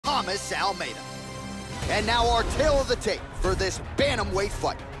Thomas Almeida. And now our tale of the tape for this bantamweight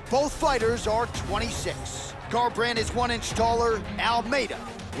fight. Both fighters are 26. Garbrandt is 1 inch taller. Almeida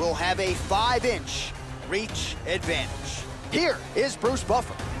will have a 5-inch reach advantage. Here is Bruce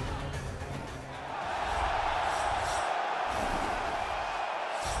Buffer.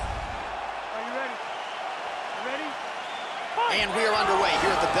 And we are underway here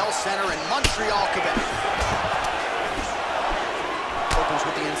at the Bell Center in Montreal, Quebec. Opens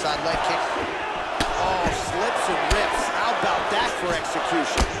with the inside leg kick. Oh, slips and rips. How about that for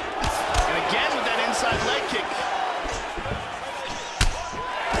execution? And again with that inside leg kick.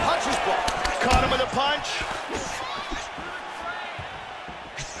 Punches blocked. Caught him with a punch.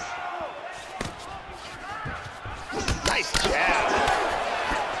 Nice jab.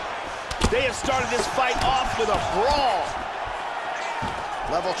 They have started this fight off with a brawl.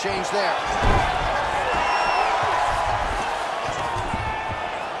 Level change there.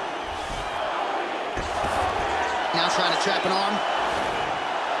 Now trying to trap an arm.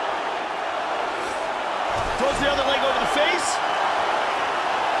 Throws the other leg over the face.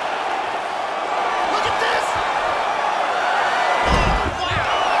 Look at this!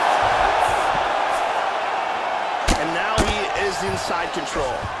 Wow! And now he is inside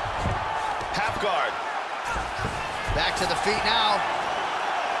control. Half guard. Back to the feet now.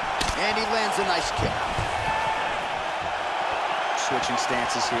 And he lands a nice kick. Switching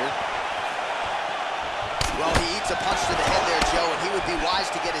stances here. Well, he eats a punch to the head there, Joe, and he would be wise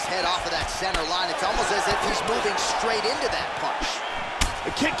to get his head off of that center line. It's almost as if he's moving straight into that punch.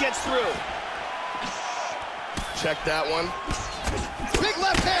 The kick gets through. Check that one. Big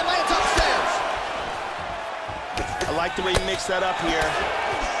left hand lands upstairs. I like the way he mixed that up here.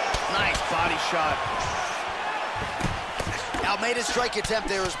 Nice body shot. Almeida's strike attempt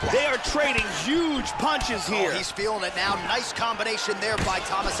there is blocked. They are trading huge punches here. Oh, he's feeling it now. Nice combination there by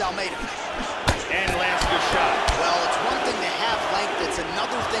Thomas Almeida. And lands a good shot. Well, it's one thing to have length, it's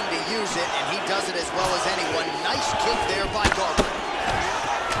another thing to use it, and he does it as well as anyone. Nice kick there by Garbrandt.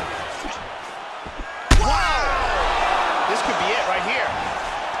 Wow! This could be it right here.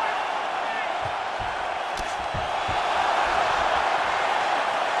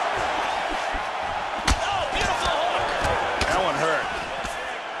 Oh, beautiful hook! That one hurt.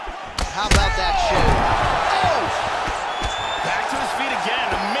 How about that shoot? Oh! Back to his feet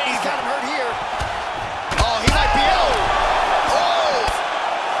again. Amazing. He's got him hurt here. Oh, he might be out. Oh!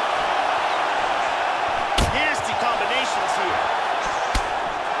 Nasty combinations here.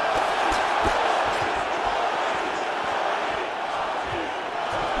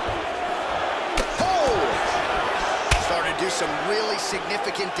 Oh! Starting to do some really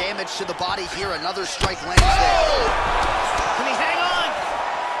significant damage to the body here. Another strike lands there. Can he hang on?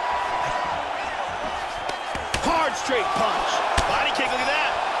 Hard straight punch. Body kick, look at that.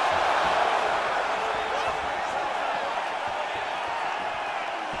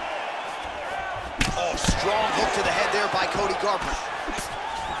 Oh, strong hook to the head there by Cody Garbrandt.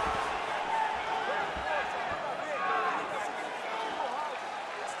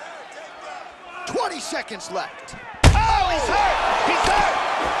 Seconds left. Oh, he's hurt! He's hurt!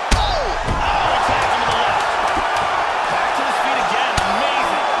 Oh! Oh, attack him to the left. Back to his feet again.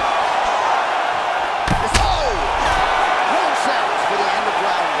 Amazing. Oh! Horn sounds for the end of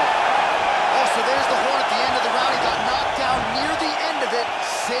round 1. Oh, so there's the horn at the end of the round. He got knocked down near the end of it.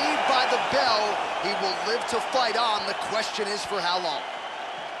 Saved by the bell. He will live to fight on. The question is for how long.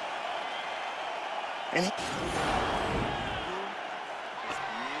 And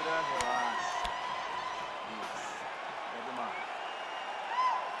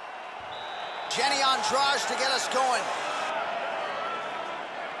Jenny Andrade to get us going.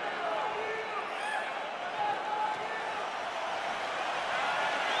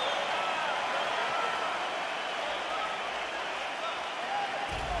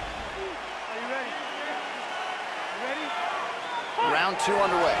 Are you ready? You ready? Round 2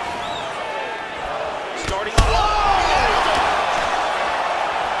 underway. Starting off.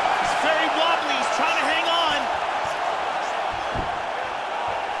 He's very wobbly. He's trying to hang on.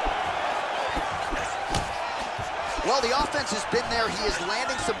 Well, the offense has been there. He is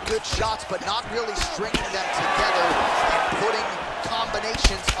landing some good shots, but not really stringing them together and putting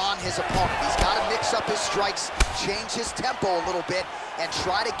combinations on his opponent. He's got to mix up his strikes, change his tempo a little bit, and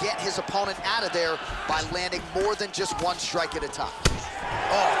try to get his opponent out of there by landing more than just one strike at a time.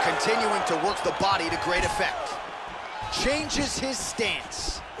 Oh, continuing to work the body to great effect. Changes his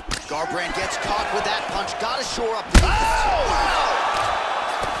stance. Garbrandt gets caught with that punch. Got to shore up the defense. Oh!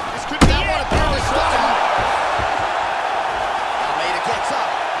 Wow! This could be that it. one appeared to stun him. Almeida gets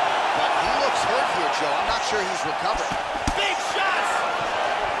up, but he looks hurt here, Joe. I'm not sure he's recovered. Big shots!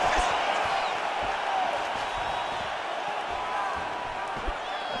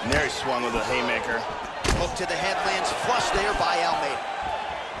 Very swung with a haymaker. Hook to the head lands flush there by Almeida.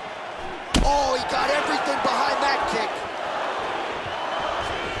 Oh, he got everything behind that kick.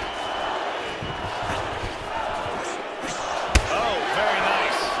 Oh, very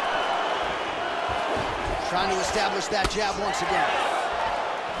nice. Trying to establish that jab once again.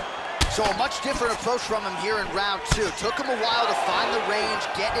 So a much different approach from him here in round 2. Took him a while to find the range,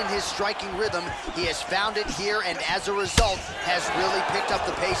 get in his striking rhythm. He has found it here, and as a result, has really picked up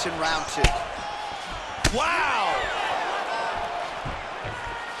the pace in round 2. Wow!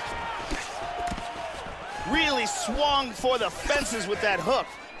 Really swung for the fences with that hook,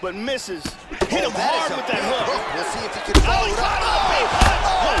 but misses. Hit him hard with that hook. We'll see if he can follow it up.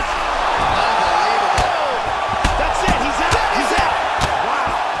 Unbelievable. That's it, he's out, he's out.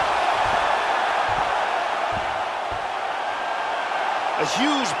 Wow. A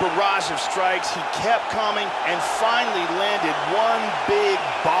huge barrage of strikes. He kept coming and finally landed one big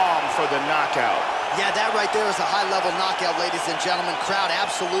bomb for the knockout. Yeah, that right there is a high-level knockout, ladies and gentlemen. Crowd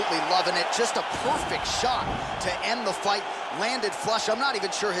absolutely loving it. Just a perfect shot to end the fight. Landed flush. I'm not even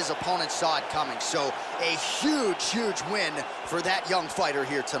sure his opponent saw it coming. So a huge, huge win for that young fighter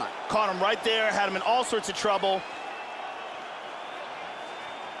here tonight. Caught him right there, had him in all sorts of trouble.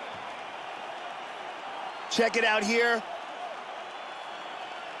 Check it out here.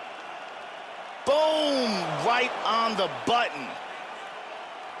 Boom! Right on the button.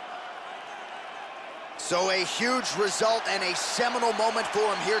 So a huge result and a seminal moment for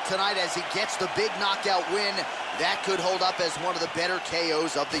him here tonight as he gets the big knockout win. That could hold up as one of the better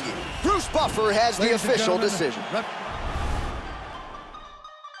KOs of the year. Bruce Buffer has the official decision.